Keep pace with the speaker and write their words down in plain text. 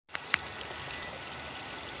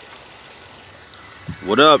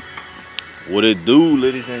What up? What it do,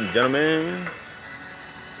 ladies and gentlemen?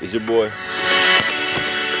 It's your boy.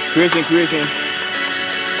 Creation.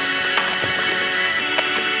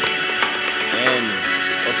 And,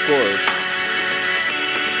 of course,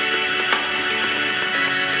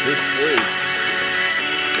 this is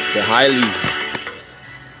the highly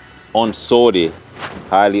unsorted,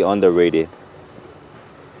 highly underrated,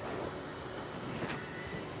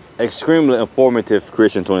 extremely informative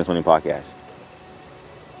Creation 2020 podcast.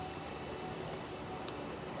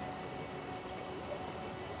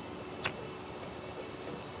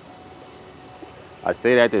 I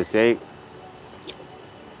say that to say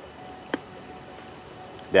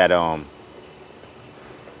that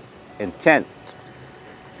intent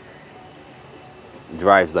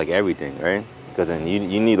drives like everything, right? Because then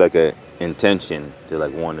you need like a intention to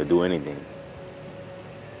like want to do anything.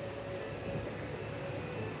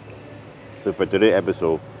 So for today's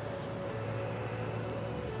episode,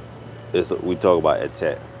 we talk about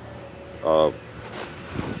intent.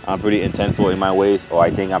 I'm pretty intentful in my ways, or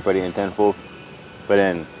I think I'm pretty intentful. But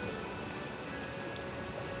then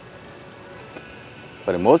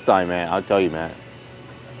most time, man, I'll tell you, man,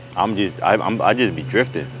 I just be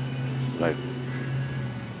drifting. Like,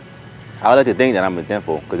 I like to think that I'm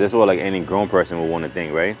intentful, because that's what like any grown person would want to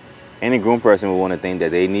think, right? Any grown person would want to think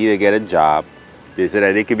that they need to get a job, so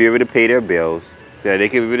that they could be able to pay their bills, so that they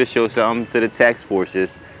could be able to show something to the tax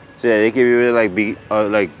forces, so that they could be able to like be a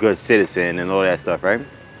like good citizen and all that stuff, right?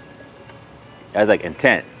 That's like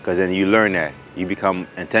intent, because then you learn that. You become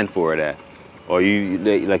intentful for that, or you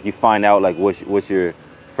find out like what's your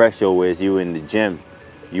threshold is. You in the gym,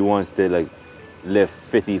 you want to like lift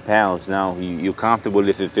 50 pounds. Now you're comfortable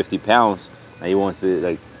lifting 50 pounds. Now you want to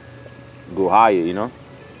like go higher, you know.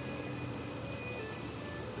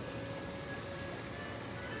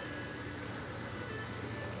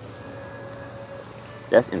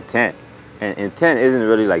 That's intent, and intent isn't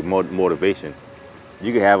really like motivation.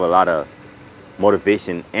 You can have a lot of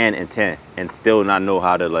motivation and intent and still not know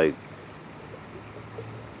how to like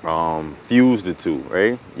fuse the two,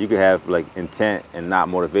 right? You could have like intent and not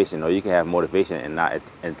motivation, or you can have motivation and not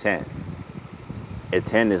intent.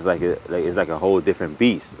 Intent is it's like a whole different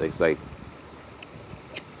beast. It's like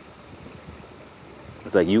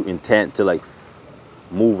you intend to like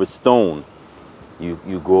move a stone.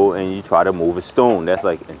 You go and you try to move a stone. That's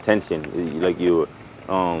like intention. Like you're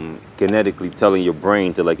kinetically telling your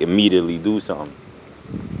brain to like immediately do something.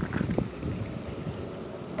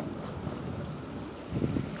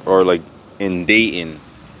 Or like in dating,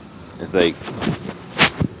 it's like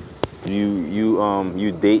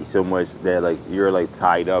you date so much that like you're like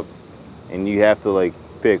tied up, and you have to like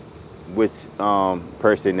pick which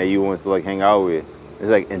person that you want to like hang out with. It's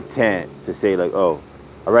like intent to say like, oh,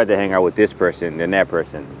 I'd rather hang out with this person than that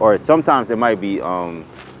person. Or sometimes it might be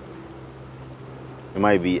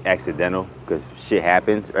accidental, because shit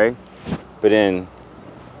happens, right? But then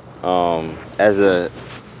as a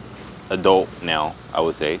adult now, I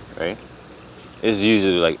would say, right, it's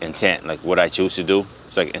usually like intent, like what I choose to do.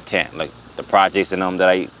 It's like intent, like the projects and that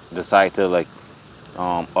I decide to like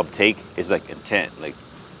uptake. It's like intent. Like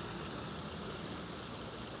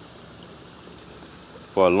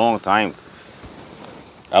for a long time,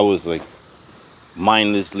 I was like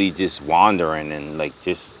mindlessly just wandering and like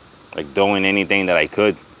just like doing anything that I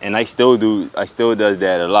could, and I still does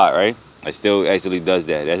that a lot, right? I still actually does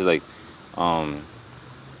that.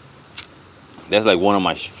 That's like one of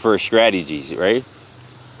my first strategies, right?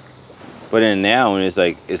 But then now it's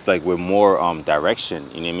like with more direction,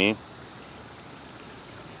 you know what I mean?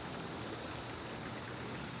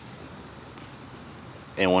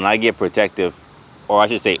 And when I get protective, or I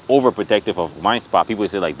should say overprotective of my spot, people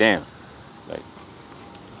say like, damn, like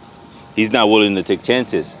he's not willing to take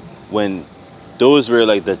chances. When those were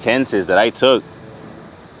like the chances that I took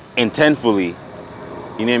intentfully,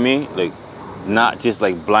 you know what I mean? Like not just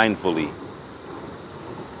like blindly.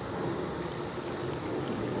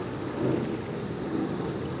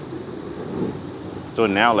 So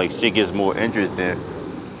now like shit gets more interesting.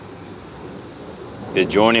 The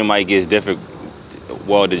journey might get difficult.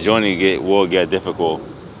 Well, the journey will get difficult.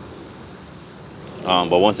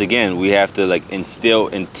 But once again, we have to like instill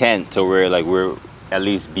intent to where like we're at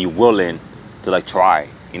least be willing to like try.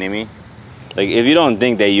 You know what I mean? Like if you don't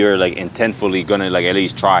think that you're like intentfully gonna like at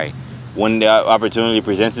least try, when the opportunity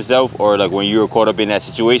presents itself, or like when you're caught up in that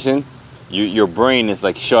situation, your brain is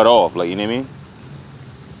like shut off. Like, you know what I mean?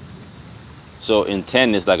 So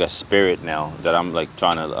intent is like a spirit now that I'm like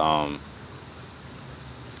trying to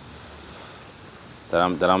that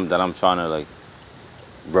I'm trying to like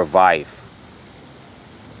revive.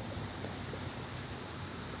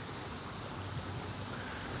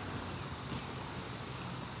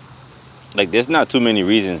 like there's not too many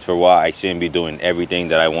reasons for why I shouldn't be doing everything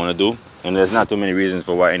that I want to do, and there's not too many reasons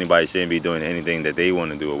for why anybody shouldn't be doing anything that they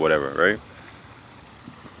want to do or whatever, right?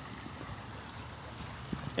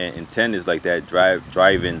 And intent is like that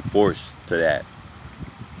driving force to that.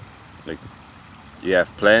 Like you have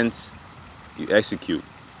plans, you execute.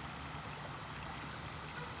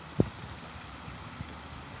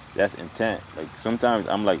 That's intent. Like sometimes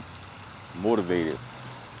I'm like motivated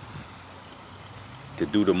to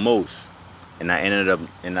do the most, and I end up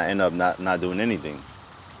not doing anything,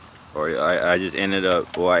 or I ended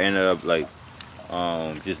up like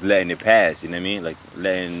just letting it pass. You know what I mean? Like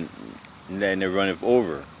letting it run it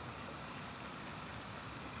over.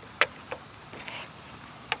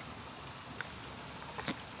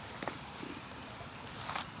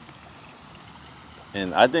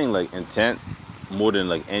 And I think like intent, more than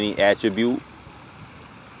like any attribute,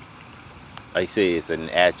 I say it's an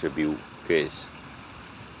attribute, because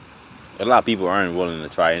a lot of people aren't willing to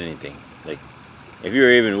try anything. Like if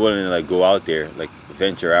you're even willing to like go out there, like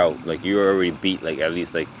venture out, like you already beat like at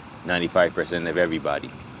least like 95% of everybody.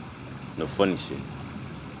 No funny shit.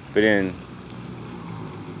 But then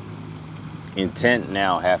intent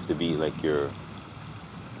now have to be like your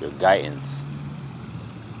guidance.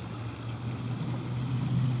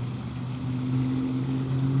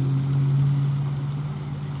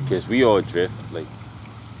 Because we all drift, like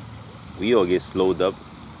we all get slowed up,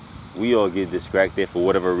 we all get distracted for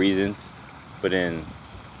whatever reasons, but then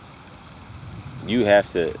you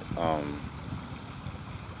have to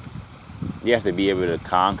be able to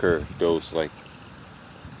conquer those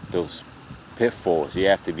pitfalls. You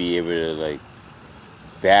have to be able to like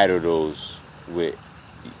battle those with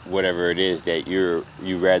whatever it is that you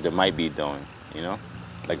rather might be doing, you know?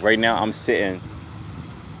 Like right now I'm sitting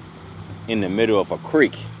in the middle of a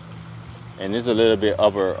creek, and it's a little bit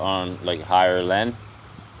upper on like higher land,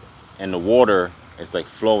 and the water is like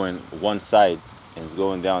flowing one side and it's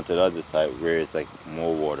going down to the other side where it's like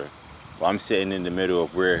more water. But I'm sitting in the middle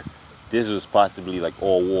of where this was possibly like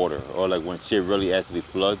all water, or like when shit really actually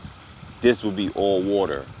floods, this will be all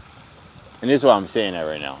water. And this is why I'm saying that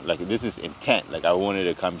right now. Like this is intent. Like I wanted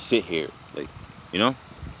to come sit here, like, you know?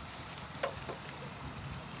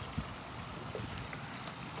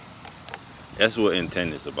 That's what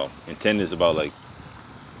intent is about. Intent is about like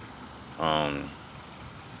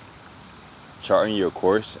charting your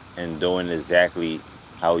course and doing exactly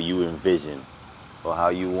how you envision or how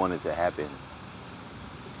you want it to happen.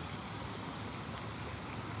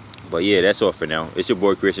 But yeah, that's all for now. It's your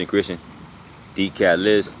boy Christian, D Cat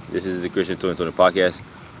Liz. This is the kreation2020 podcast.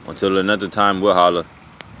 Until another time, we'll holla.